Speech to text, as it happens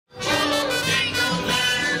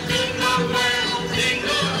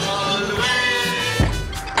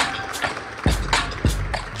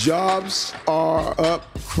Jobs are up,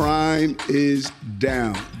 crime is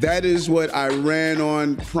down. That is what I ran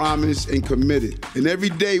on, promised, and committed. And every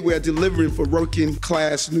day we're delivering for working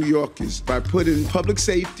class New Yorkers by putting public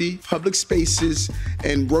safety, public spaces,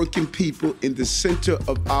 and working people in the center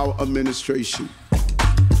of our administration.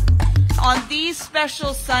 On these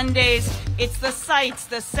special Sundays, it's the sights,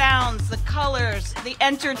 the sounds, the colors, the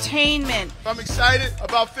entertainment. I'm excited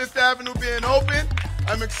about Fifth Avenue being open.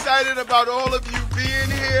 I'm excited about all of you being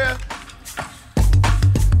here.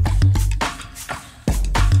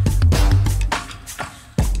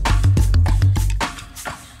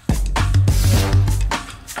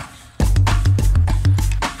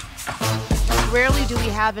 Rarely do we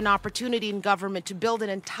have an opportunity in government to build an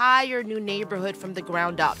entire new neighborhood from the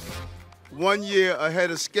ground up. 1 year ahead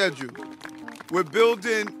of schedule. We're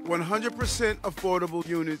building 100% affordable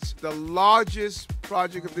units, the largest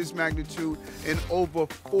project of this magnitude in over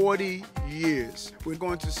 40 years. We're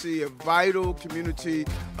going to see a vital community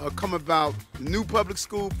come about. New public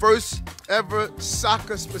school, first ever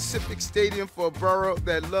soccer-specific stadium for a borough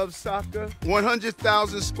that loves soccer.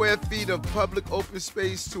 100,000 square feet of public open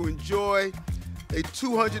space to enjoy. A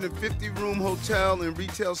 250-room hotel and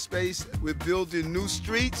retail space. We're building new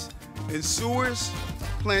streets and sewers,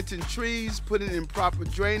 planting trees, putting in proper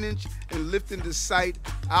drainage, and lifting the site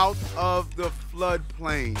out of the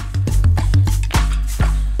floodplain.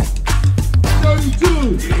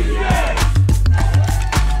 32! Yeah.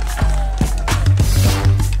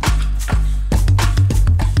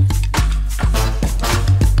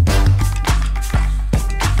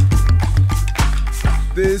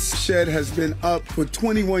 This shed has been up for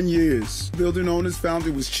 21 years. Building owners found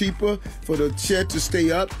it was cheaper for the shed to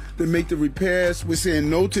stay up than make the repairs. We're saying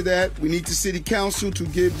no to that. We need the city council to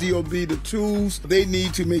give DOB the tools they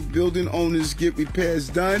need to make building owners get repairs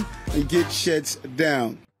done and get sheds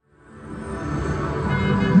down.